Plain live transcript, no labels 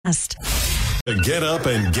podcast. Get up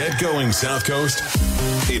and get going, South Coast.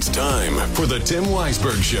 It's time for the Tim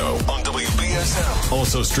Weisberg Show on WBSM.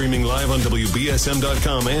 Also streaming live on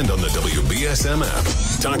WBSM.com and on the WBSM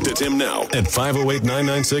app. Talk to Tim now at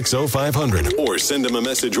 508-996-0500 or send him a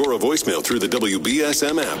message or a voicemail through the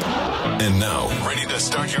WBSM app. And now, ready to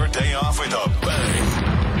start your day off with a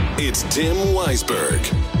bang. It's Tim Weisberg.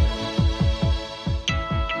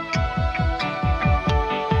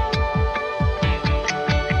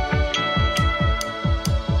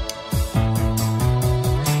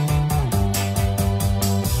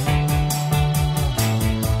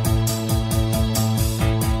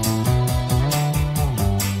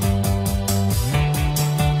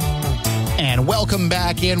 Welcome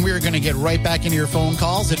back in. We're going to get right back into your phone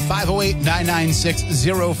calls at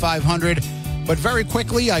 508-996-0500. But very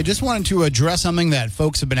quickly, I just wanted to address something that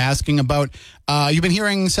folks have been asking about. You've been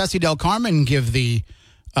hearing Ceci Del Carmen give the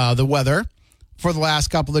weather for the last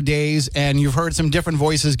couple of days, and you've heard some different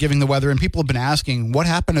voices giving the weather, and people have been asking, what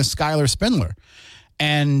happened to Skylar Spindler?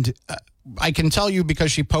 And I can tell you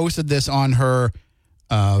because she posted this on her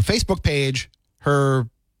Facebook page, her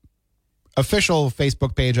official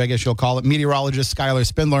Facebook page, I guess you'll call it, meteorologist Skylar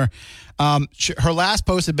Spindler. Her last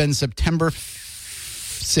post had been September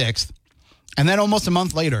 6th, and then almost a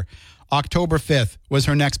month later, October 5th, was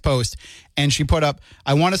her next post. And she put up,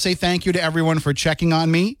 I want to say thank you to everyone for checking on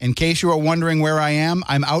me. In case you are wondering where I am,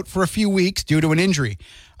 I'm out for a few weeks due to an injury.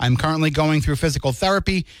 I'm currently going through physical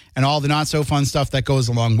therapy and all the not-so-fun stuff that goes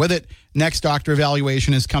along with it. Next doctor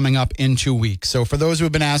evaluation is coming up in 2 weeks. So for those who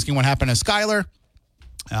have been asking what happened to Skylar,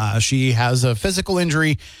 she has a physical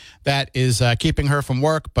injury that is keeping her from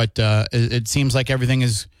work, but it seems like everything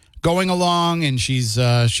is going along, and she's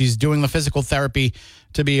doing the physical therapy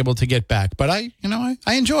to be able to get back. But I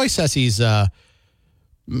enjoy Ceci's her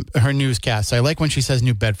newscasts. I like when she says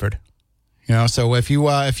New Bedford. So if you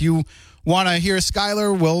want to hear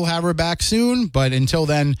Skylar, we'll have her back soon. But until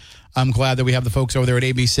then, I'm glad that we have the folks over there at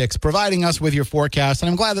AB6 providing us with your forecast, and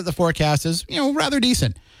I'm glad that the forecast is rather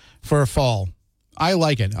decent for fall. I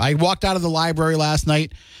like it. I walked out of the library last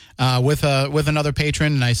night with another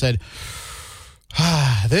patron, and I said,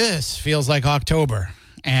 this feels like October.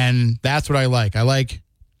 And that's what I like. I like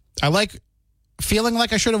feeling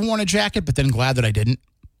like I should have worn a jacket, but then glad that I didn't.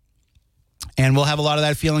 And we'll have a lot of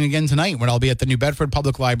that feeling again tonight when I'll be at the New Bedford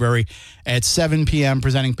Public Library at 7 p.m.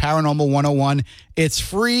 presenting Paranormal 101. It's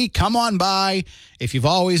free. Come on by. If you've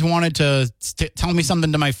always wanted to tell me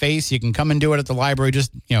something to my face, you can come and do it at the library.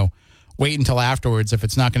 Just, wait until afterwards if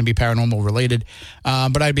it's not going to be paranormal related.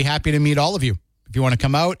 But I'd be happy to meet all of you if you want to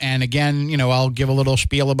come out. And again, I'll give a little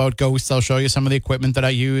spiel about ghosts. I'll show you some of the equipment that I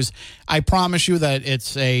use. I promise you that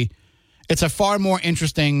it's a far more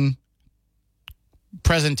interesting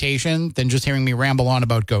presentation than just hearing me ramble on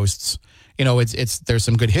about ghosts. There's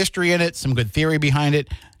some good history in it, some good theory behind it.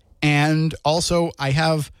 And also I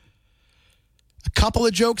have a couple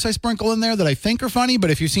of jokes I sprinkle in there that I think are funny, but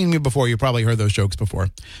if you've seen me before, you probably heard those jokes before.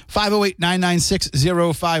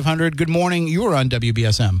 508-996-0500. Good morning. You are on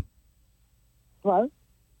WBSM. Hello?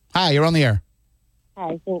 Hi, you're on the air.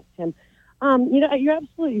 Hi, thanks, Tim. You're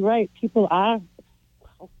absolutely right. People are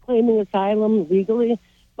claiming asylum legally,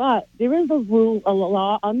 but there is a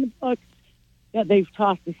law on the books that they've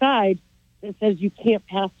tossed aside that says you can't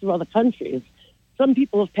pass through other countries. Some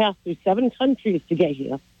people have passed through 7 countries to get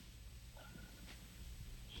here.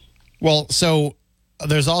 Well, so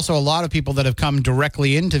there's also a lot of people that have come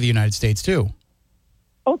directly into the United States, too.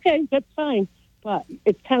 Okay, that's fine. But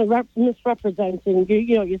it's kind of misrepresenting.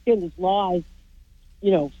 You're saying there's laws,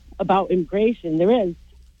 about immigration. There is.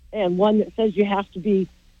 And one that says you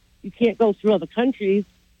can't go through other countries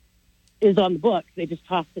is on the books. They just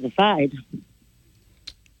tossed it aside.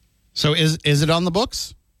 So is it on the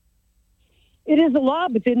books? It is a law,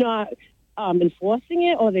 but they're not enforcing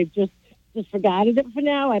it, or they've just forgotten it for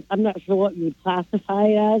now. I'm not sure what you would classify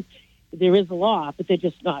it as. There is a law, but they're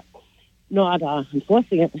just not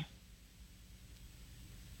enforcing it.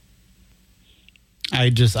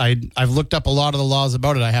 I've looked up a lot of the laws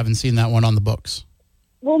about it. I haven't seen that one on the books.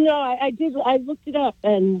 Well, no, I did. I looked it up,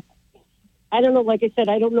 and I don't know. Like I said,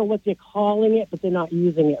 I don't know what they're calling it, but they're not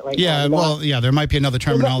using it right now. Yeah, there might be another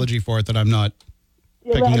terminology for it that I'm not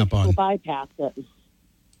picking up on. Bypass it.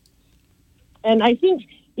 And I think,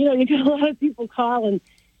 you get a lot of people calling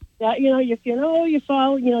that, you're saying, you're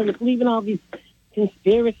following, you're believing all these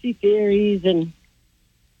conspiracy theories and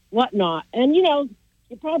whatnot. And, you're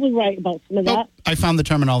probably right about some of that. I found the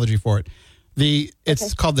terminology for it.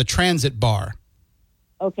 It's called the transit bar.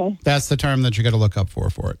 Okay. That's the term that you got to look up for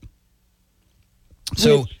it.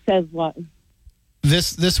 So which says what?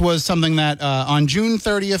 This was something that on June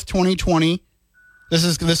 30th, 2020,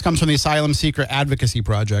 This comes from the Asylum Seeker Advocacy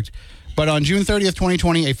Project. But on June 30th,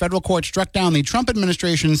 2020, a federal court struck down the Trump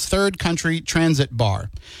administration's third country transit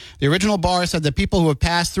bar. The original bar said that people who have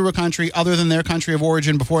passed through a country other than their country of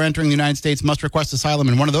origin before entering the United States must request asylum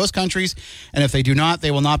in one of those countries, and if they do not,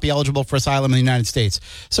 they will not be eligible for asylum in the United States.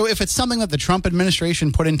 So if it's something that the Trump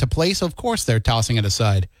administration put into place, of course they're tossing it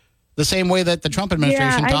aside. The same way that the Trump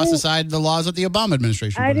administration tossed aside the laws that the Obama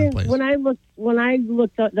administration put in place. When I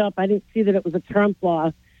looked it up, I didn't see that it was a Trump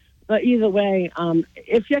law. But either way,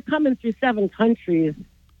 if you're coming through 7 countries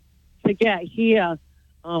to get here,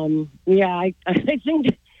 I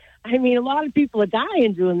think, I mean, a lot of people are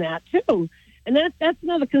dying doing that too. And that's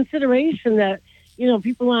another consideration that,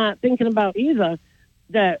 people aren't thinking about either,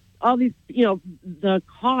 that all these, the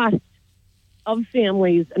cost of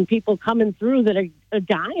families and people coming through that are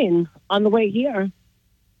dying on the way here.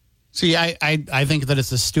 See, I think that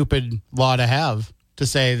it's a stupid law to have. To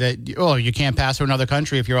say that, you can't pass through another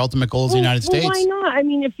country if your ultimate goal is the United States. Why not? I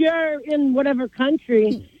mean, if you're in whatever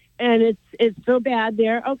country and it's so bad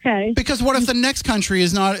there, okay. Because what if the next country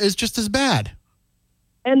is just as bad?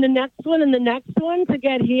 And the next one and the next one to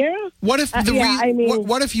get here? What if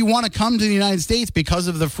what if you want to come to the United States because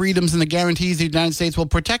of the freedoms and the guarantees the United States will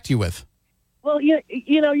protect you with? Well, you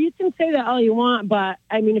can say that all you want, but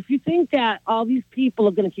I mean, if you think that all these people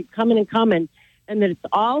are going to keep coming and coming and that it's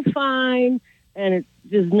all fine and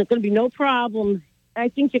there's going to be no problems, I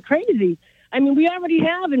think you're crazy. I mean, we already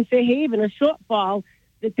have in Fairhaven a shortfall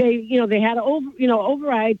that they had to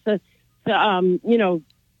override to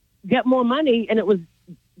get more money, and it was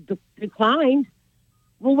declined.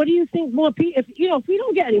 Well, what do you think more people? If we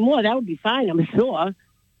don't get any more, that would be fine, I'm sure.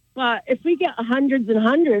 But if we get hundreds and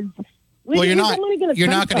hundreds, you're not going to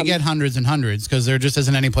get hundreds and hundreds because there just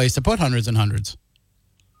isn't any place to put hundreds and hundreds.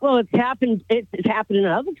 Well, it's happened. It's happened in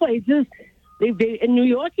other places. In New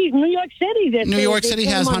York City. New York City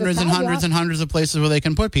has hundreds and hundreds and hundreds of places where they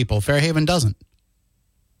can put people. Fairhaven doesn't.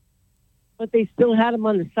 But they still had them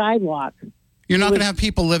on the sidewalk. You're not going to have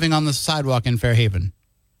people living on the sidewalk in Fairhaven.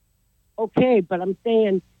 Okay, but I'm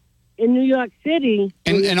saying in New York City.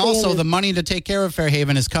 And also the money to take care of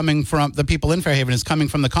Fairhaven is coming from the people in Fairhaven is coming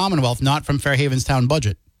from the Commonwealth, not from Fairhaven's town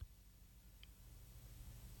budget.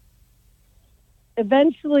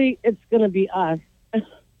 Eventually, it's going to be us.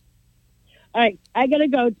 All right, I got to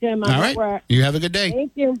go, Tim. I'm at work. You have a good day.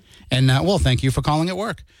 Thank you. And, thank you for calling at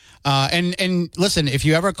work. And listen, if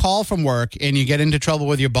you ever call from work and you get into trouble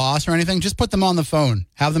with your boss or anything, just put them on the phone.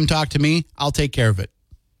 Have them talk to me. I'll take care of it.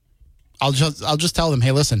 I'll just tell them,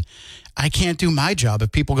 hey, listen, I can't do my job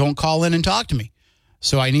if people don't call in and talk to me.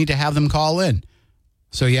 So I need to have them call in.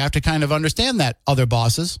 So you have to kind of understand that, other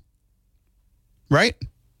bosses. Right?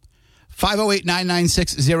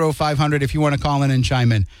 508-996-0500 if you want to call in and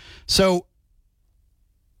chime in. So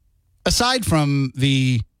aside from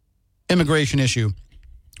the immigration issue,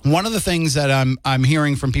 one of the things that I'm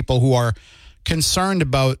hearing from people who are concerned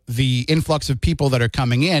about the influx of people that are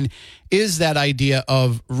coming in is that idea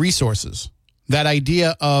of resources, that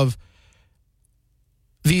idea of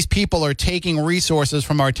these people are taking resources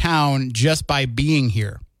from our town just by being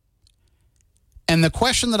here. And the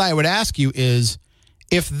question that I would ask you is,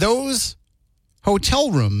 if those hotel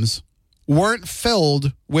rooms weren't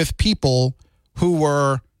filled with people who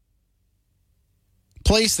were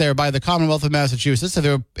placed there by the Commonwealth of Massachusetts,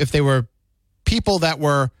 if they were people that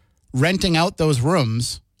were renting out those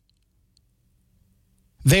rooms,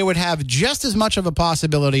 they would have just as much of a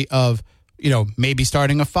possibility of, maybe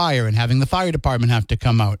starting a fire and having the fire department have to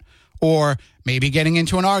come out, or maybe getting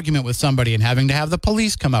into an argument with somebody and having to have the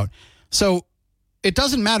police come out. So it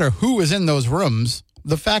doesn't matter who is in those rooms.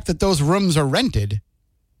 The fact that those rooms are rented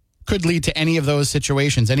could lead to any of those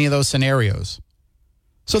situations, any of those scenarios.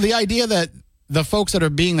 So the idea that the folks that are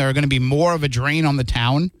being there are going to be more of a drain on the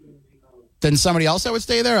town than somebody else that would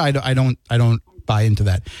stay there, I don't buy into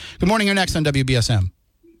that. Good morning. You're next on WBSM.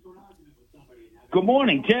 Good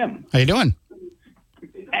morning, Tim. How you doing?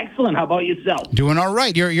 Excellent. How about yourself? Doing all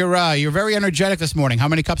right. You're very energetic this morning. How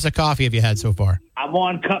many cups of coffee have you had so far? I'm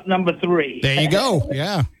on cup number 3. There you go.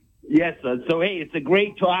 Yeah. Yes, sir. So, hey, it's a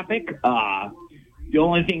great topic. The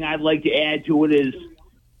only thing I'd like to add to it is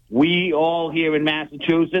we all here in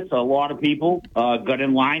Massachusetts, a lot of people got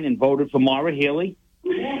in line and voted for Maura Healey.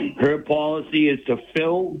 Her policy is to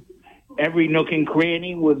fill every nook and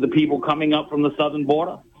cranny with the people coming up from the southern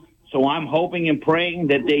border. So I'm hoping and praying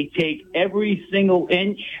that they take every single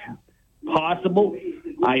inch possible.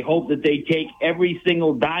 I hope that they take every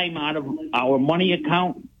single dime out of our money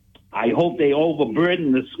account. I hope they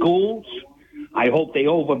overburden the schools. I hope they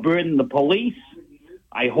overburden the police.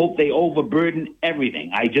 I hope they overburden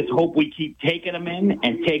everything. I just hope we keep taking them in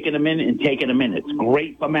and taking them in and taking them in. It's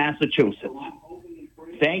great for Massachusetts.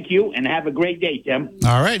 Thank you, and have a great day, Tim.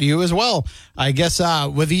 All right, you as well. I guess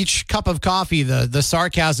with each cup of coffee, the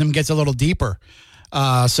sarcasm gets a little deeper.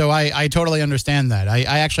 So I totally understand that. I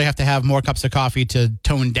actually have to have more cups of coffee to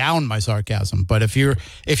tone down my sarcasm. But if you're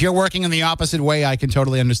working in the opposite way, I can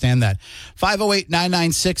totally understand that.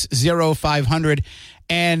 508-996-0500.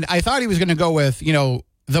 And I thought he was going to go with,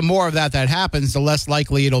 the more of that happens, the less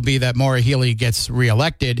likely it'll be that Maura Healey gets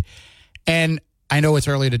reelected. And I know it's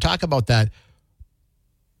early to talk about that.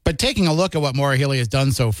 But taking a look at what Maura Healey has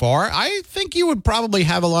done so far, I think you would probably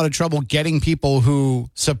have a lot of trouble getting people who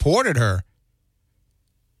supported her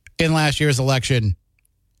in last year's election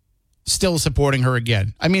still supporting her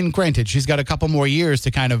again. I mean, granted, she's got a couple more years to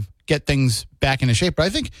kind of get things back into shape. But I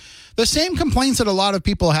think the same complaints that a lot of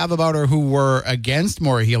people have about her who were against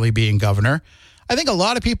Maura Healey being governor, I think a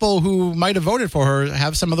lot of people who might have voted for her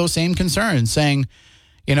have some of those same concerns, saying,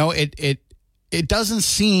 it doesn't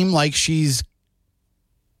seem like she's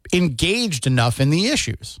engaged enough in the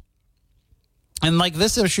issues. And like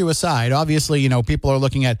this issue aside, obviously, people are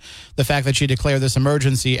looking at the fact that she declared this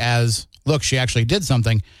emergency as, look, she actually did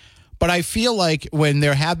something. But I feel like when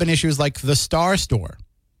there have been issues like the Star Store,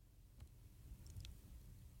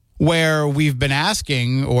 where we've been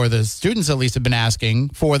asking, or the students at least have been asking,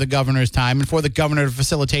 for the governor's time and for the governor to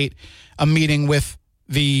facilitate a meeting with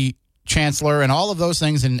the chancellor and all of those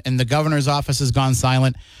things, and the governor's office has gone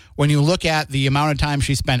silent. When you look at the amount of time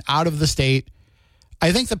she spent out of the state,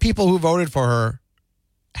 I think the people who voted for her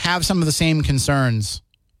have some of the same concerns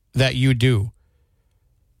that you do.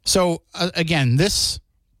 So, again, this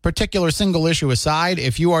particular single issue aside,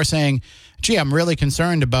 if you are saying, gee, I'm really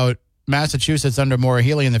concerned about Massachusetts under Maura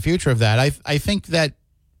Healey and the future of that, I think that,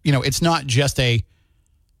 it's not just a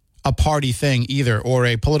party thing either, or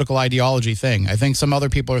a political ideology thing. I think some other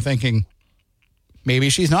people are thinking maybe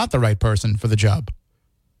she's not the right person for the job.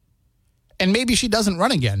 And maybe she doesn't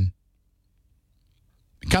run again.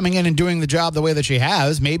 Coming in and doing the job the way that she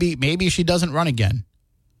has, maybe she doesn't run again.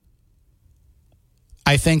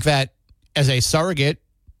 I think that as a surrogate,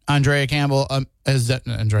 Andrea Campbell,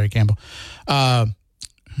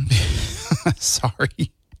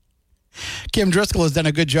 sorry. Kim Driscoll has done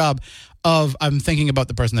a good job of, I'm thinking about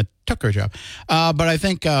the person that took her job. But I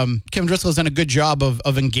think Kim Driscoll has done a good job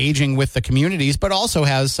of engaging with the communities, but also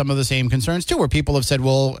has some of the same concerns too, where people have said,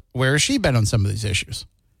 well, where has she been on some of these issues?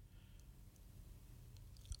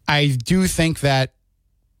 I do think that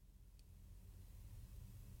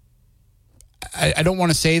I don't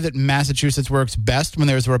want to say that Massachusetts works best when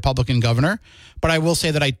there's a Republican governor, but I will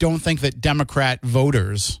say that I don't think that Democrat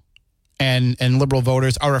voters and liberal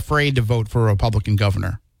voters are afraid to vote for a Republican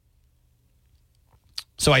governor.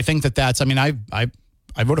 So I think that's, I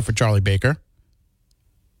voted for Charlie Baker.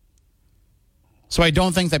 So I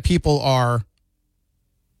don't think that people are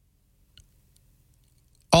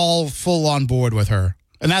all full on board with her.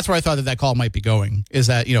 And that's where I thought that call might be going, is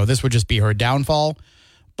that, this would just be her downfall.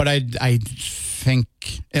 But I think,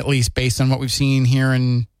 at least based on what we've seen here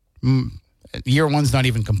in year one's not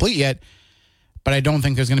even complete yet, but I don't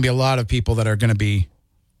think there's going to be a lot of people that are going to be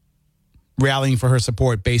rallying for her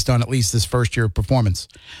support based on at least this first year of performance.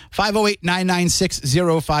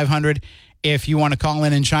 508-996-0500 if you want to call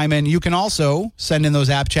in and chime in. You can also send in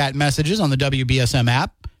those app chat messages on the WBSM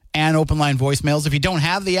app and open line voicemails. If you don't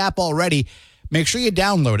have the app already, make sure you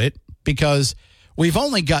download it, because we've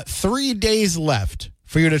only got 3 days left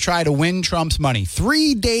for you to try to win Trump's money.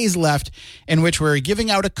 3 days left in which we're giving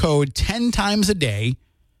out a code 10 times a day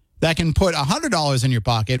that can put $100 in your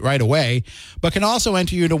pocket right away, but can also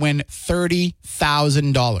enter you to win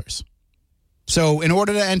 $30,000. So in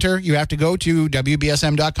order to enter, you have to go to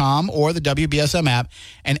WBSM.com or the WBSM app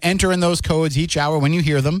and enter in those codes each hour when you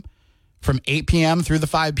hear them, from 8 p.m. through the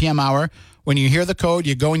 5 p.m. hour. When you hear the code,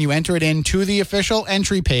 you go and you enter it into the official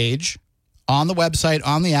entry page on the website,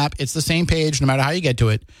 on the app. It's the same page no matter how you get to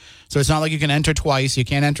it. So it's not like you can enter twice. You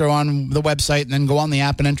can't enter on the website and then go on the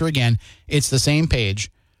app and enter again. It's the same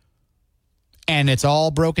page. And it's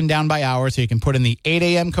all broken down by hour, so you can put in the 8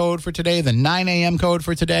 a.m. code for today, the 9 a.m. code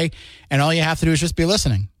for today, and all you have to do is just be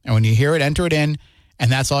listening. And when you hear it, enter it in,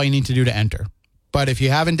 and that's all you need to do to enter. But if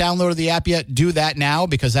you haven't downloaded the app yet, do that now,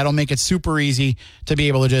 because that'll make it super easy to be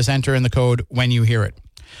able to just enter in the code when you hear it.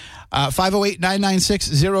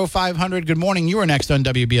 508-996-0500. Good morning. You are next on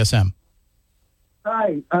WBSM.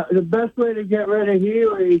 Hi. The best way to get rid of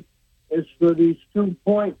Healy is for these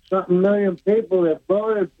 2-point-something million people that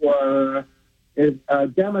voted for her,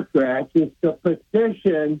 Democrats, is to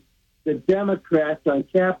petition the Democrats on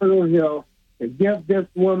Capitol Hill to give this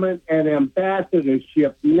woman an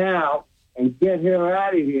ambassadorship now and get her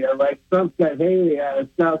out of here like Trump got Haley out of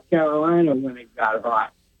South Carolina when it got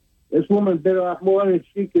hot. This woman bit off more than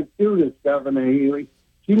she could chew, this Governor Healy.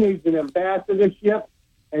 She needs an ambassadorship,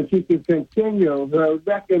 and she can continue her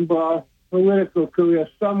wrecking ball political career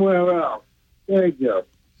somewhere else. Thank you. All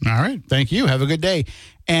right. Thank you. Have a good day.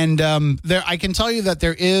 And I can tell you that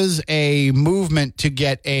there is a movement to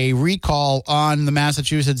get a recall on the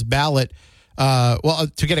Massachusetts ballot. To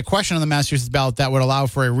get a question on the Massachusetts ballot that would allow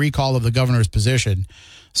for a recall of the governor's position.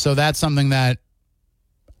 So that's something that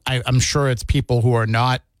I'm sure it's people who are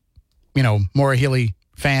not, Maura Healey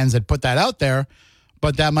fans that put that out there.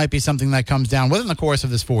 But that might be something that comes down within the course of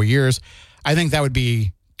this 4 years. I think that would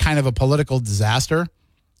be kind of a political disaster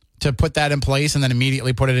to put that in place and then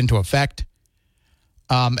immediately put it into effect.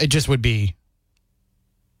 It just would be,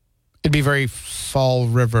 it'd be very Fall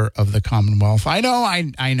River of the Commonwealth. I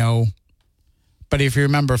know. But if you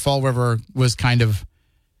remember, Fall River was kind of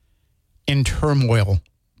in turmoil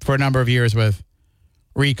for a number of years with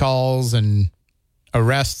recalls and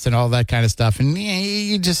arrests and all that kind of stuff. And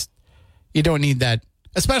you don't need that.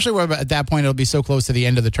 Especially where at that point it'll be so close to the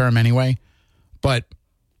end of the term anyway. But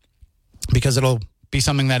because it'll be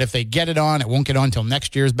something that if they get it on, it won't get on until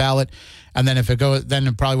next year's ballot. And then if it goes, then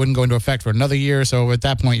it probably wouldn't go into effect for another year. So at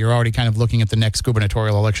that point, you're already kind of looking at the next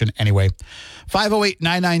gubernatorial election anyway.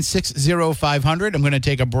 508-996-0500. I'm going to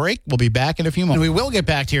take a break. We'll be back in a few moments. We will get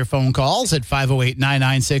back to your phone calls at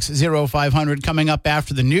 508-996-0500 coming up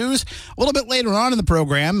after the news. A little bit later on in the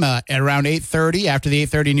program, at around 8:30, after the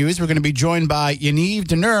 8:30 news, we're going to be joined by Yaniv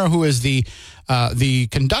Denur, who is the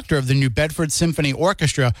conductor of the New Bedford Symphony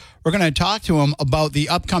Orchestra. We're going to talk to him about the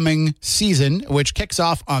upcoming season, which kicks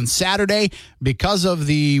off on Saturday because of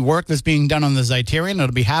the work that's being done on the Zeiterion.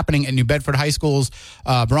 It'll be happening at New Bedford High School's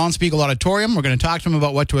Braunspiegel Auditorium. We're going to talk to him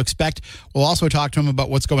about what to expect. We'll also talk to him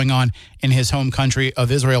about what's going on in his home country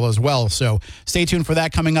of Israel as well. So stay tuned for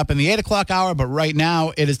that coming up in the 8 o'clock hour. But right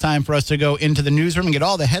now, it is time for us to go into the newsroom and get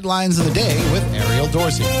all the headlines of the day with Ariel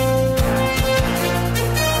Dorsey.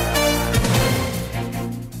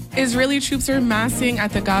 Israeli troops are massing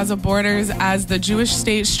at the Gaza borders as the Jewish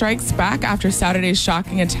state strikes back after Saturday's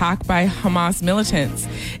shocking attack by Hamas militants.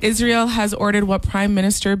 Israel has ordered what Prime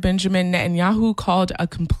Minister Benjamin Netanyahu called a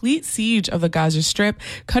complete siege of the Gaza Strip,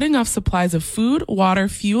 cutting off supplies of food, water,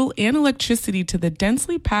 fuel, and electricity to the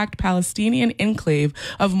densely packed Palestinian enclave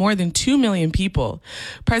of more than 2 million people.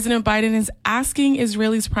 President Biden is asking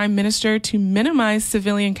Israel's Prime Minister to minimize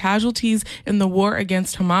civilian casualties in the war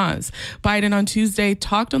against Hamas. Biden on Tuesday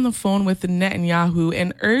talked on the phone with Netanyahu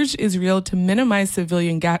and urged Israel to minimize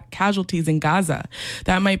civilian casualties in Gaza.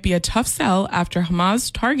 That might be a tough sell after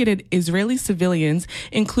Hamas targeted Israeli civilians,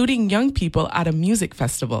 including young people, at a music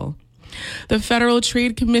festival. The Federal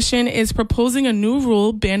Trade Commission is proposing a new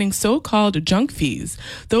rule banning so-called junk fees.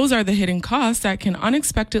 Those are the hidden costs that can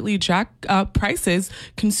unexpectedly jack up prices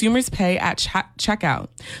consumers pay at checkout.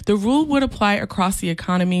 The rule would apply across the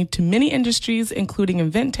economy to many industries, including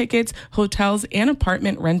event tickets, hotels, and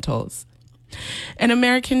apartment rentals. An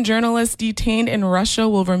American journalist detained in Russia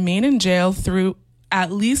will remain in jail through at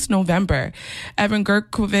least November. Evan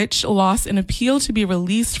Gershkovich lost an appeal to be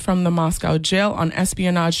released from the Moscow jail on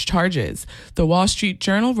espionage charges. The Wall Street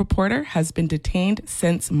Journal reporter has been detained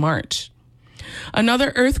since March.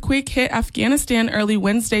 Another earthquake hit Afghanistan early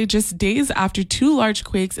Wednesday, just days after 2 large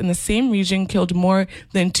quakes in the same region killed more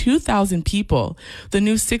than 2,000 people. The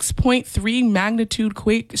new 6.3 magnitude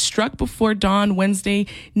quake struck before dawn Wednesday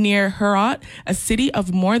near Herat, a city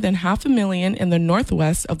of more than 500,000 in the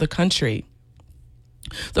northwest of the country.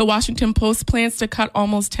 The Washington Post plans to cut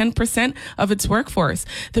almost 10% of its workforce.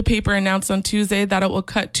 The paper announced on Tuesday that it will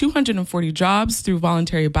cut 240 jobs through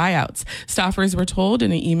voluntary buyouts. Staffers were told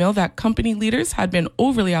in an email that company leaders had been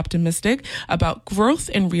overly optimistic about growth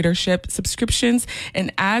in readership, subscriptions,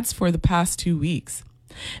 and ads for the past 2 weeks.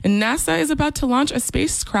 And NASA is about to launch a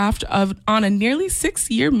spacecraft on a nearly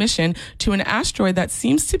 6-year mission to an asteroid that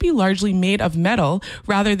seems to be largely made of metal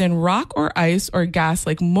rather than rock or ice or gas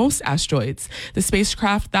like most asteroids. The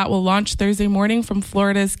spacecraft that will launch Thursday morning from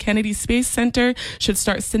Florida's Kennedy Space Center should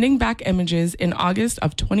start sending back images in August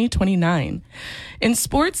of 2029. In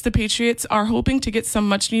sports, the Patriots are hoping to get some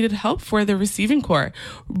much-needed help for their receiving corps.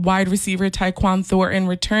 Wide receiver Tyquan Thornton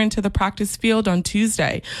returned to the practice field on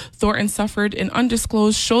Tuesday. Thornton suffered an undisclosed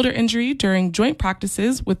Garoppolo's shoulder injury during joint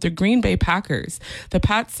practices with the Green Bay Packers. The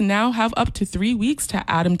Pats now have up to 3 weeks to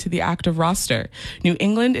add him to the active roster. New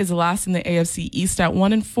England is last in the AFC East at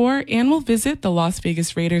 1-4 and will visit the Las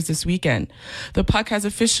Vegas Raiders this weekend. The puck has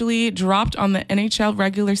officially dropped on the NHL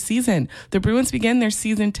regular season. The Bruins begin their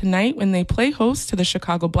season tonight when they play host to the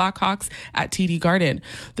Chicago Blackhawks at TD Garden.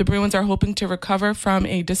 The Bruins are hoping to recover from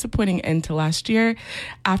a disappointing end to last year.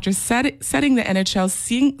 After setting the NHL's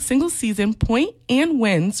single-season point and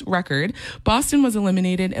wins record, Boston was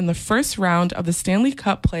eliminated in the first round of the Stanley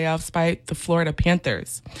Cup playoffs by the Florida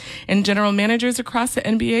Panthers. And general managers across the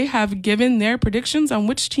NBA have given their predictions on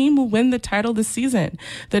which team will win the title this season.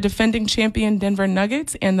 The defending champion Denver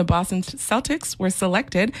Nuggets and the Boston Celtics were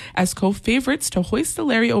selected as co-favorites to hoist the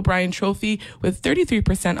Larry O'Brien Trophy with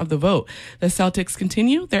 33% of the vote. The Celtics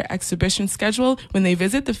continue their exhibition schedule when they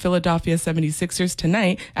visit the Philadelphia 76ers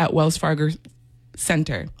tonight at Wells Fargo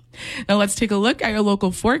Center. Now let's take a look at your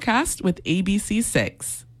local forecast with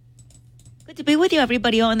ABC6. Good to be with you,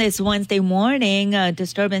 everybody, on this Wednesday morning.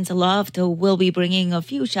 Disturbance aloft will be bringing a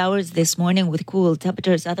few showers this morning with cool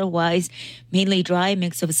temperatures. Otherwise, mainly dry,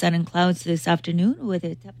 mix of sun and clouds this afternoon with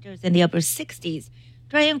the temperatures in the upper 60s.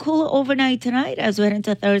 Dry and cool overnight tonight as we head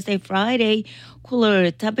into Thursday, Friday.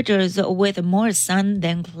 Cooler temperatures with more sun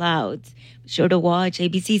than clouds. Be sure to watch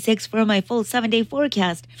ABC6 for my full 7-day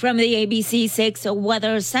forecast. From the ABC6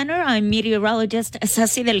 Weather Center, I'm meteorologist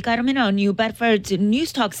Ceci Del Carmen on New Bedford's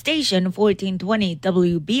News Talk Station 1420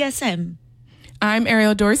 WBSM. I'm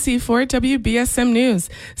Ariel Dorsey for WBSM News.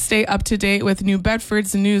 Stay up to date with New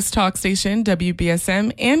Bedford's news talk station,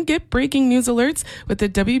 WBSM, and get breaking news alerts with the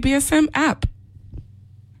WBSM app.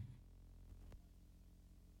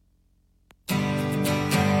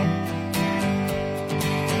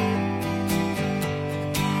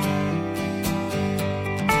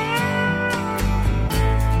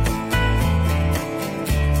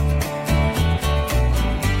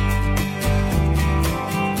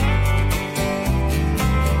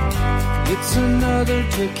 It's another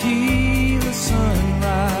tequila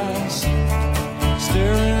sunrise,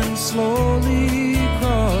 staring slowly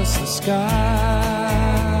across the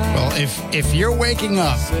sky. Well, if you're waking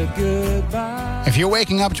up,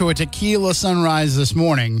 to a tequila sunrise this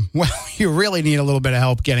morning, well, you really need a little bit of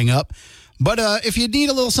help getting up. But if you need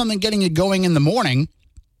a little something getting you going in the morning,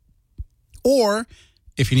 or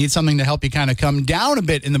if you need something to help you kind of come down a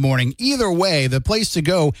bit in the morning, either way, the place to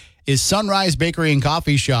go is Sunrise Bakery and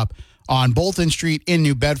Coffee Shop on Bolton Street in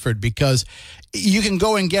New Bedford, because you can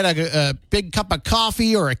go and get a big cup of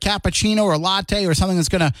coffee or a cappuccino or a latte or something that's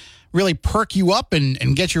going to really perk you up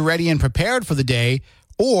and get you ready and prepared for the day.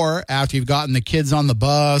 Or after you've gotten the kids on the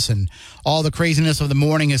bus and all the craziness of the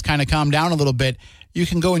morning has kind of calmed down a little bit, you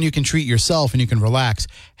can go and you can treat yourself and you can relax.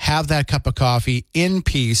 Have that cup of coffee in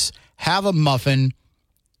peace. Have a muffin,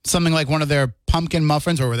 something like one of their pumpkin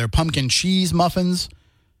muffins or their pumpkin cheese muffins.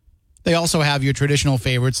 They also have your traditional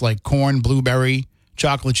favorites like corn, blueberry,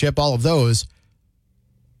 chocolate chip, all of those.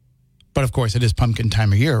 But of course, it is pumpkin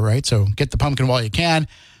time of year, right? So get the pumpkin while you can.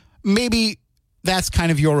 Maybe that's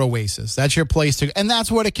kind of your oasis. That's your place to, and that's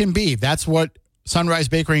what it can be. That's what Sunrise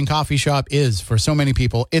Bakery and Coffee Shop is for so many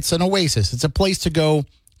people. It's an oasis. It's a place to go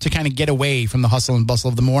to kind of get away from the hustle and bustle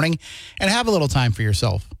of the morning and have a little time for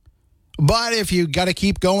yourself. But if you got to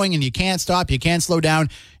keep going and you can't stop, you can't slow down,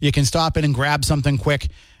 you can stop in and grab something quick,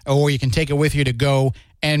 or you can take it with you to go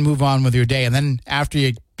and move on with your day. And then after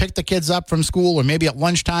you pick the kids up from school, or maybe at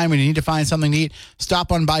lunchtime and you need to find something to eat,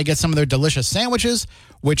 stop on by, get some of their delicious sandwiches,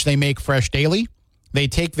 which they make fresh daily. They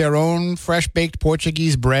take their own fresh baked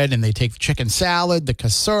Portuguese bread and they take the chicken salad, the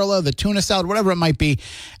cassoulet, the tuna salad, whatever it might be,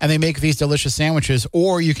 and they make these delicious sandwiches.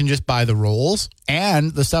 Or you can just buy the rolls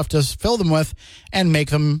and the stuff to fill them with and make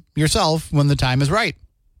them yourself when the time is right.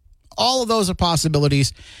 All of those are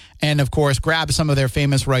possibilities. And, of course, grab some of their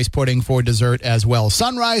famous rice pudding for dessert as well.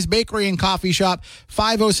 Sunrise Bakery and Coffee Shop,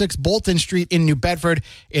 506 Bolton Street in New Bedford.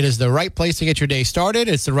 It is the right place to get your day started.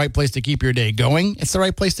 It's the right place to keep your day going. It's the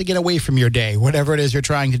right place to get away from your day. Whatever it is you're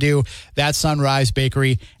trying to do, that's Sunrise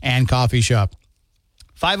Bakery and Coffee Shop.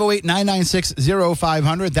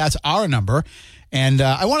 508-996-0500. That's our number. And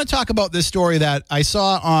I want to talk about this story that I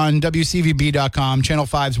saw on WCVB.com, Channel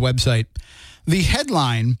 5's website. The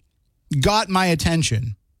headline got my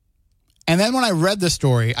attention. And then when I read the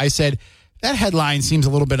story, I said, that headline seems a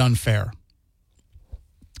little bit unfair.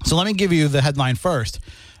 So let me give you the headline first.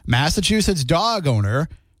 Massachusetts dog owner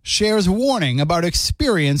shares warning about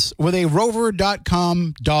experience with a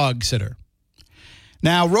Rover.com dog sitter.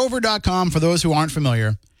 Now, Rover.com, for those who aren't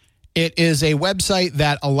familiar, it is a website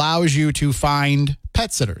that allows you to find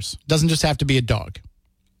pet sitters. It doesn't just have to be a dog.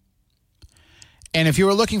 And if you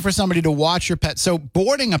were looking for somebody to watch your pet, so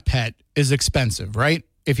boarding a pet is expensive, right?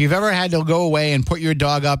 If you've ever had to go away and put your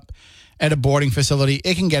dog up at a boarding facility,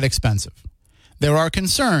 it can get expensive. There are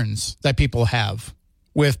concerns that people have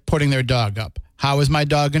with putting their dog up. How is my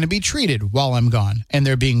dog going to be treated while I'm gone and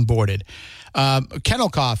they're being boarded? Kennel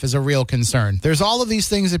cough is a real concern. There's all of these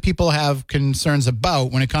things that people have concerns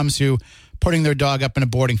about when it comes to putting their dog up in a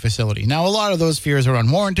boarding facility. Now, a lot of those fears are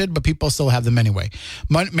unwarranted, but people still have them anyway.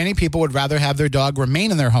 Many people would rather have their dog remain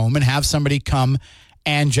in their home and have somebody come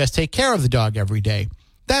and just take care of the dog every day.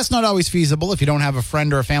 That's not always feasible if you don't have a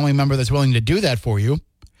friend or a family member that's willing to do that for you.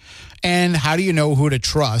 And how do you know who to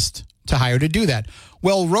trust to hire to do that?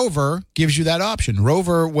 Well, Rover gives you that option.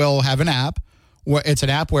 Rover will have an app. It's an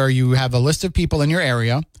app where you have a list of people in your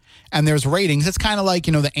area, and there's ratings. It's kind of like,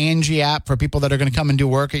 the Angie app for people that are going to come and do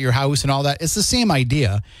work at your house and all that. It's the same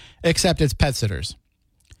idea, except it's pet sitters.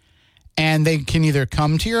 And they can either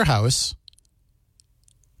come to your house,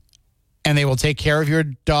 and they will take care of your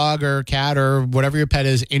dog or cat or whatever your pet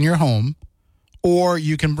is in your home, or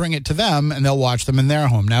you can bring it to them, and they'll watch them in their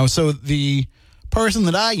home. Now, so the person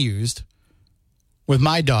that I used with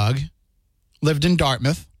my dog lived in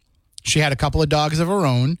Dartmouth. She had a couple of dogs of her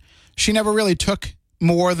own. She never really took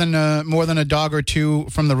more than a dog or two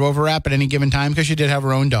from the Rover app at any given time because she did have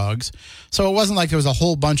her own dogs. So it wasn't like there was a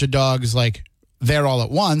whole bunch of dogs like there all at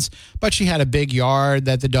once, but she had a big yard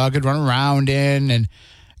that the dog could run around in. And,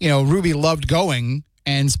 Ruby loved going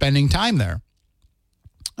and spending time there.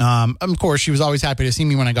 Of course, she was always happy to see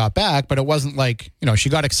me when I got back, but it wasn't like, she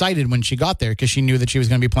got excited when she got there because she knew that she was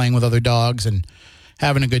going to be playing with other dogs and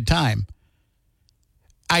having a good time.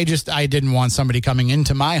 I didn't want somebody coming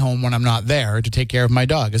into my home when I'm not there to take care of my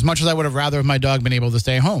dog, as much as I would have rather have my dog been able to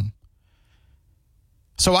stay home.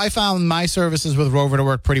 So I found my services with Rover to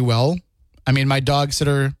work pretty well. I mean, my dog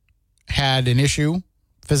sitter had an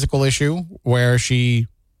physical issue, where she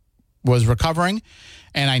was recovering,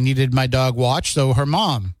 and I needed my dog watched, so her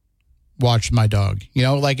mom watched my dog.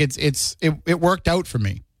 It worked out for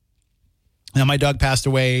me. Now, my dog passed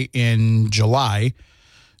away in July,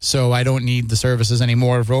 so I don't need the services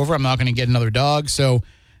anymore of Rover. I'm not going to get another dog.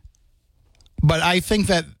 But I think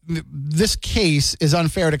that this case is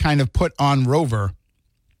unfair to kind of put on Rover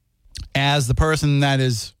as the person that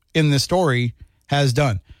is in this story has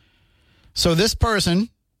done. So this person,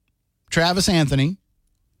 Travis Anthony,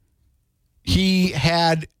 he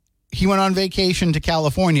went on vacation to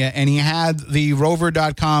California, and he had the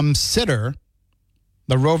Rover.com sitter,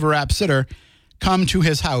 the Rover app sitter, come to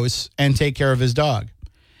his house and take care of his dog.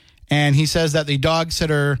 And he says that the dog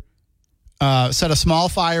sitter set a small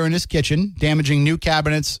fire in his kitchen, damaging new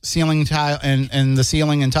cabinets, ceiling tile, and the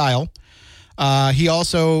ceiling and tile. He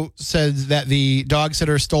also said that the dog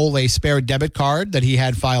sitter stole a spare debit card that he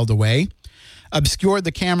had filed away, obscured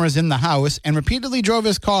the cameras in the house, and repeatedly drove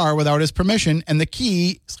his car without his permission, and the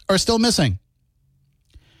keys are still missing.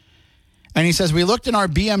 And he says, we looked in our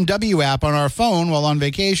BMW app on our phone while on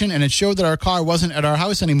vacation, and it showed that our car wasn't at our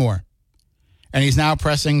house anymore. And he's now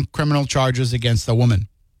pressing criminal charges against the woman.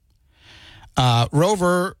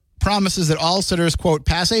 Rover promises that all sitters, quote,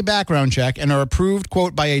 pass a background check and are approved,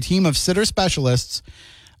 quote, by a team of sitter specialists.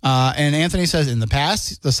 And Anthony says, in the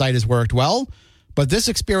past, the site has worked well, but this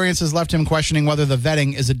experience has left him questioning whether the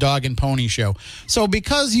vetting is a dog and pony show. So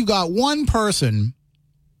because you got one person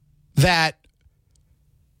that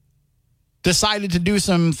decided to do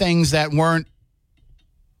some things that weren't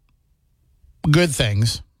good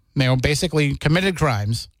things, basically committed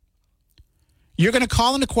crimes, you're going to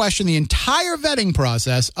call into question the entire vetting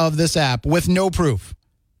process of this app with no proof.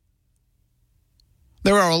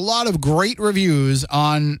 There are a lot of great reviews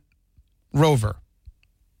on Rover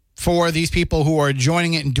for these people who are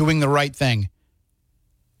joining it and doing the right thing.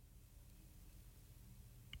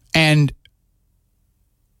 And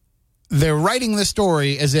they're writing this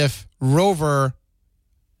story as if Rover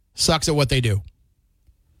sucks at what they do.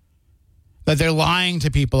 That they're lying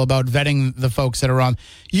to people about vetting the folks that are on.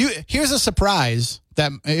 Here's a surprise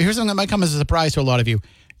here's something that might come as a surprise to a lot of you.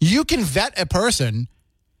 You can vet a person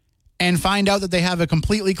and find out that they have a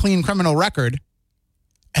completely clean criminal record,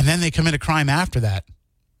 and then they commit a crime after that.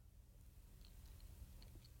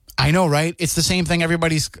 I know, right? It's the same thing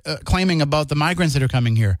everybody's claiming about the migrants that are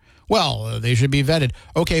coming here. Well, they should be vetted.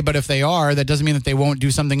 Okay, but if they are, that doesn't mean that they won't do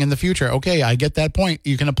something in the future. Okay, I get that point.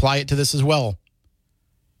 You can apply it to this as well.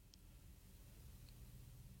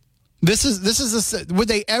 Would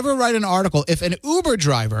they ever write an article if an Uber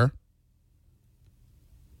driver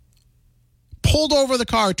pulled over the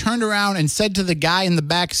car, turned around, and said to the guy in the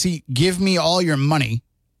back seat, give me all your money?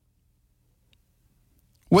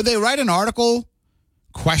 Would they write an article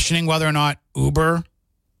questioning whether or not Uber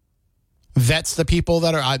vets the people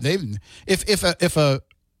that are if a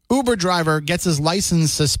Uber driver gets his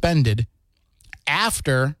license suspended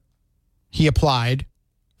after he applied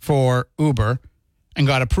for Uber and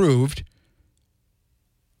got approved,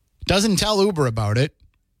 doesn't tell Uber about it,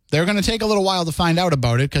 they're going to take a little while to find out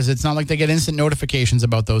about it because it's not like they get instant notifications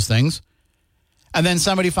about those things. And then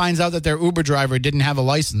somebody finds out that their Uber driver didn't have a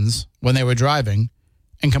license when they were driving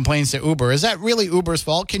and complains to Uber. Is that really Uber's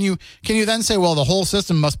fault? Can you then say, well, the whole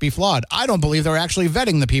system must be flawed? I don't believe they're actually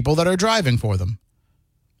vetting the people that are driving for them.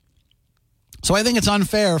 So I think it's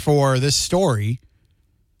unfair for this story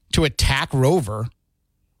to attack Rover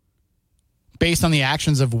based on the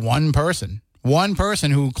actions of one person. One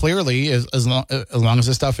person who clearly, is, as long as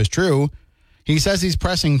this stuff is true, he says he's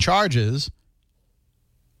pressing charges,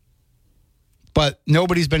 but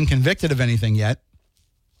nobody's been convicted of anything yet.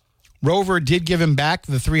 Rover did give him back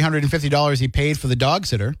the $350 he paid for the dog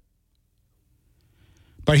sitter.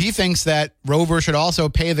 But he thinks that Rover should also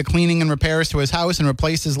pay the cleaning and repairs to his house and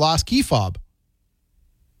replace his lost key fob.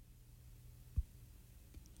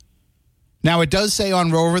 Now, it does say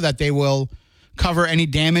on Rover that they will cover any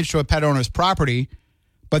damage to a pet owner's property,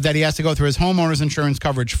 but that he has to go through his homeowner's insurance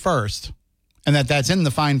coverage first, and that's in the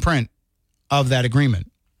fine print of that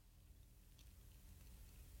agreement.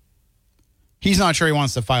 He's not sure he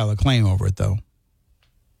wants to file a claim over it, though.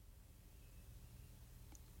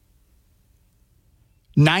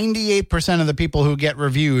 98% of the people who get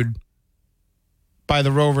reviewed by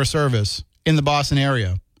the Rover service in the Boston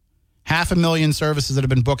area, 500,000 services that have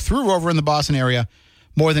been booked through Rover in the Boston area,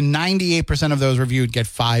 more than 98% of those reviewed get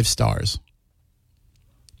 5 stars.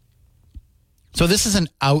 So this is an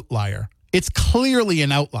outlier. It's clearly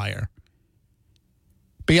an outlier.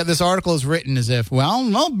 But yet this article is written as if, well,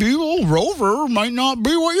 Rover might not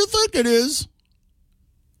be what you think it is.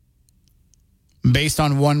 Based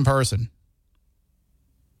on one person.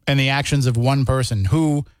 And the actions of one person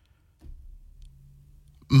who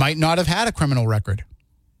might not have had a criminal record.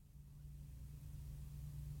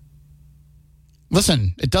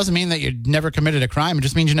 Listen, it doesn't mean that you never committed a crime. It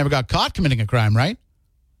just means you never got caught committing a crime, right?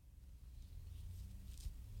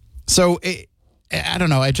 So, I don't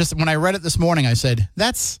know. When I read it this morning, I said,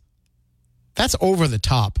 that's over the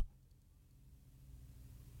top.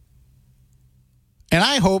 And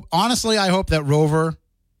I hope that Rover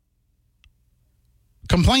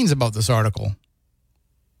complains about this article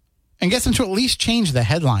and gets them to at least change the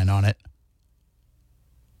headline on it.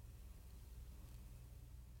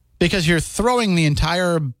 Because you're throwing the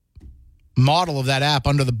entire model of that app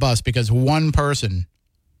under the bus because one person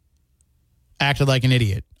acted like an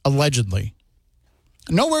idiot, allegedly.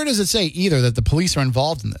 Nowhere does it say either that the police are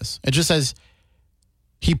involved in this. It just says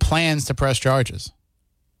he plans to press charges.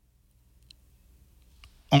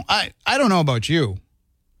 I don't know about you,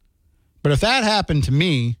 but if that happened to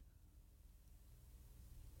me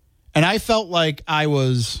and I felt like I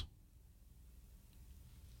was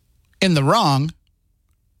in the wrong,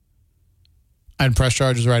 I'd press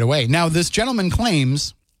charges right away. Now, this gentleman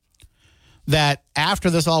claims that after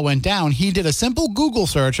this all went down, he did a simple Google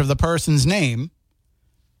search of the person's name,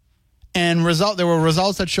 and there were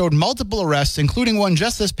results that showed multiple arrests, including one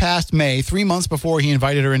just this past May, 3 months before he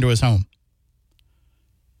invited her into his home.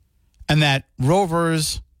 And that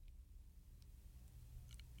Rover's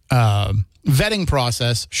vetting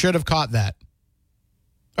process should have caught that.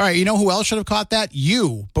 All right, you know who else should have caught that?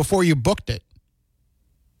 You, before you booked it.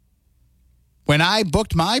 When I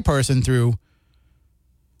booked my person through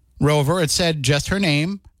Rover, it said just her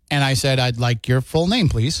name, and I said, I'd like your full name,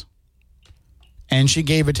 please. And she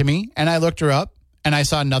gave it to me, and I looked her up, and I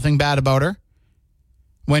saw nothing bad about her.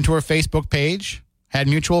 Went to her Facebook page, had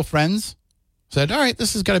mutual friends, said, all right,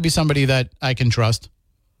 this has got to be somebody that I can trust.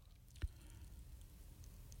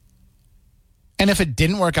 And if it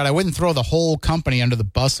didn't work out, I wouldn't throw the whole company under the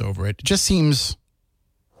bus over it. It just seems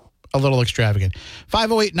a little extravagant.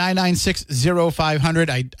 508-996-0500.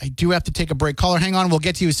 I do have to take a break. Caller, hang on. We'll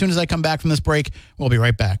get to you as soon as I come back from this break. We'll be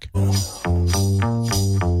right back.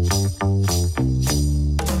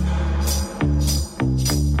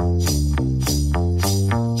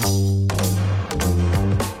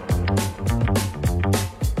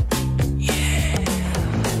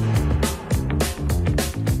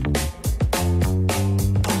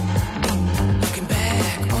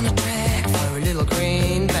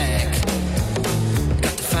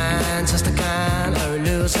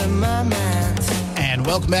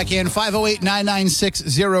 Welcome back in,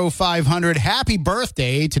 508-996-0500. Happy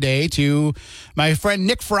birthday today to my friend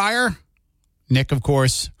Nick Fryer. Nick, of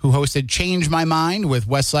course, who hosted Change My Mind with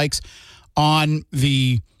Wes Sykes on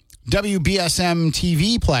the WBSM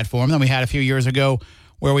TV platform that we had a few years ago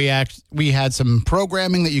where we had some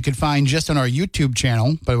programming that you could find just on our YouTube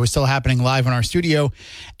channel, but it was still happening live in our studio.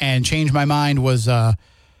 And Change My Mind was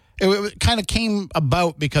it kind of came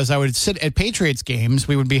about because I would sit at Patriots games.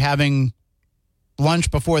 We would be having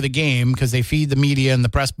lunch before the game because they feed the media in the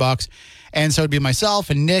press box. And so it'd be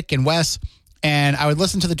myself and Nick and Wes, and I would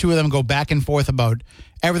listen to the two of them go back and forth about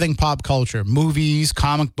everything pop culture, movies,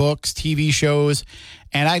 comic books, TV shows.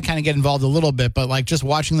 And I'd kind of get involved a little bit, but like just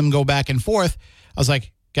watching them go back and forth, I was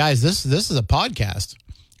like, guys, this is a podcast.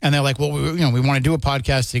 And they're like, well, we want to do a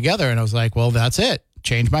podcast together. And I was like, well, that's it.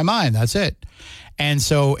 Change My Mind. That's it. And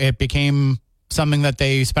so it became something that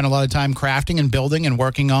they spent a lot of time crafting and building and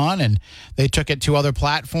working on. And they took it to other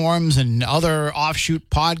platforms and other offshoot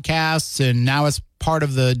podcasts. And now it's part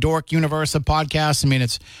of the Dork universe of podcasts. I mean,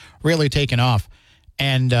 it's really taken off.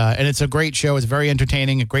 And it's a great show. It's very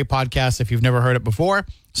entertaining, a great podcast if you've never heard it before.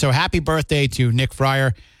 So happy birthday to Nick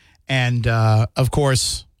Fryer. And, of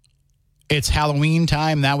course, it's Halloween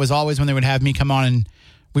time. That was always when they would have me come on and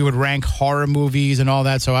we would rank horror movies and all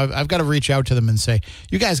that. So I've got to reach out to them and say,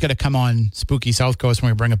 you guys got to come on Spooky South Coast when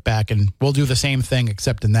we bring it back. And we'll do the same thing,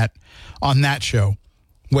 except on that show,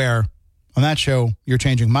 where on that show, you're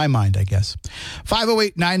changing my mind, I guess.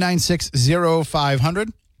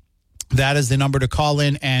 508-996-0500. That is the number to call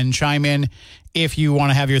in and chime in if you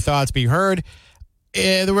want to have your thoughts be heard.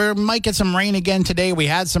 We might get some rain again today. We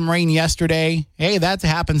had some rain yesterday. Hey, that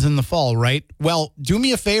happens in the fall, right? Well, do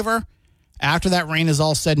me a favor. After that rain is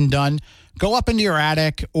all said and done, go up into your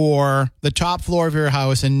attic or the top floor of your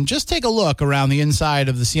house and just take a look around the inside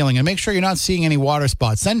of the ceiling and make sure you're not seeing any water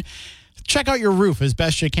spots. Then check out your roof as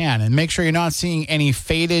best you can and make sure you're not seeing any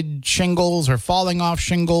faded shingles or falling off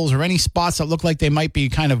shingles or any spots that look like they might be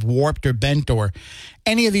kind of warped or bent or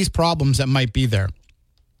any of these problems that might be there.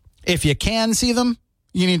 If you can see them,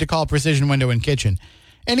 you need to call Precision Window and Kitchen.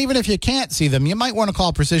 And even if you can't see them, you might want to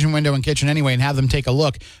call Precision Window and Kitchen anyway and have them take a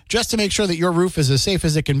look just to make sure that your roof is as safe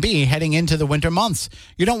as it can be heading into the winter months.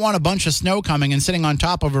 You don't want a bunch of snow coming and sitting on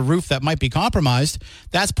top of a roof that might be compromised.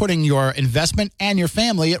 That's putting your investment and your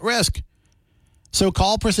family at risk. So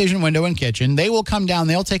call Precision Window and Kitchen. They will come down.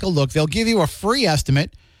 They'll take a look. They'll give you a free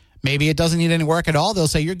estimate. Maybe it doesn't need any work at all. They'll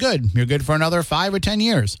say, you're good. You're good for another 5 or 10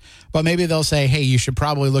 years. But maybe they'll say, hey, you should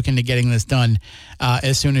probably look into getting this done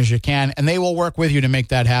as soon as you can. And they will work with you to make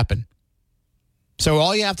that happen. So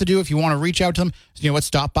all you have to do if you want to reach out to them,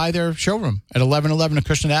 stop by their showroom at 1111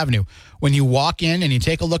 Acushnet Avenue. When you walk in and you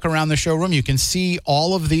take a look around the showroom, you can see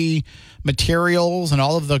all of the materials and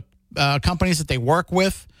all of the companies that they work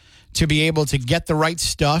with to be able to get the right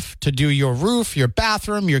stuff to do your roof, your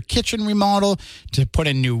bathroom, your kitchen remodel, to put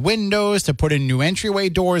in new windows, to put in new entryway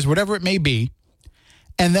doors, whatever it may be.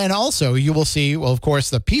 And then also you will see, well, of course,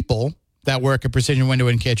 the people that work at Precision Window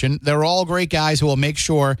and Kitchen, they're all great guys who will make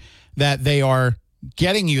sure that they are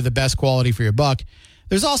getting you the best quality for your buck.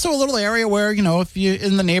 There's also a little area where, if you're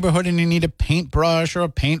in the neighborhood and you need a paintbrush or a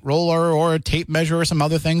paint roller or a tape measure or some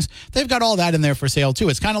other things, they've got all that in there for sale, too.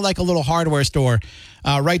 It's kind of like a little hardware store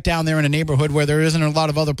right down there in a neighborhood where there isn't a lot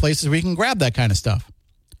of other places where you can grab that kind of stuff.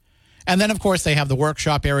 And then, of course, they have the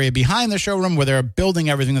workshop area behind the showroom where they're building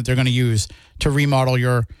everything that they're going to use to remodel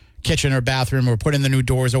your kitchen or bathroom or put in the new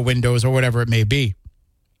doors or windows or whatever it may be.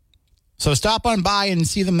 So stop on by and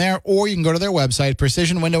see them there, or you can go to their website,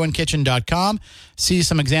 precisionwindowandkitchen.com, see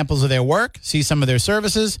some examples of their work, see some of their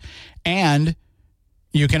services, and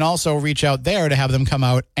you can also reach out there to have them come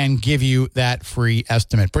out and give you that free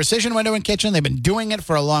estimate. Precision Window and Kitchen, they've been doing it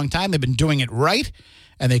for a long time. They've been doing it right,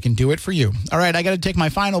 and they can do it for you. All right, I got to take my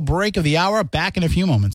final break of the hour. Back in a few moments.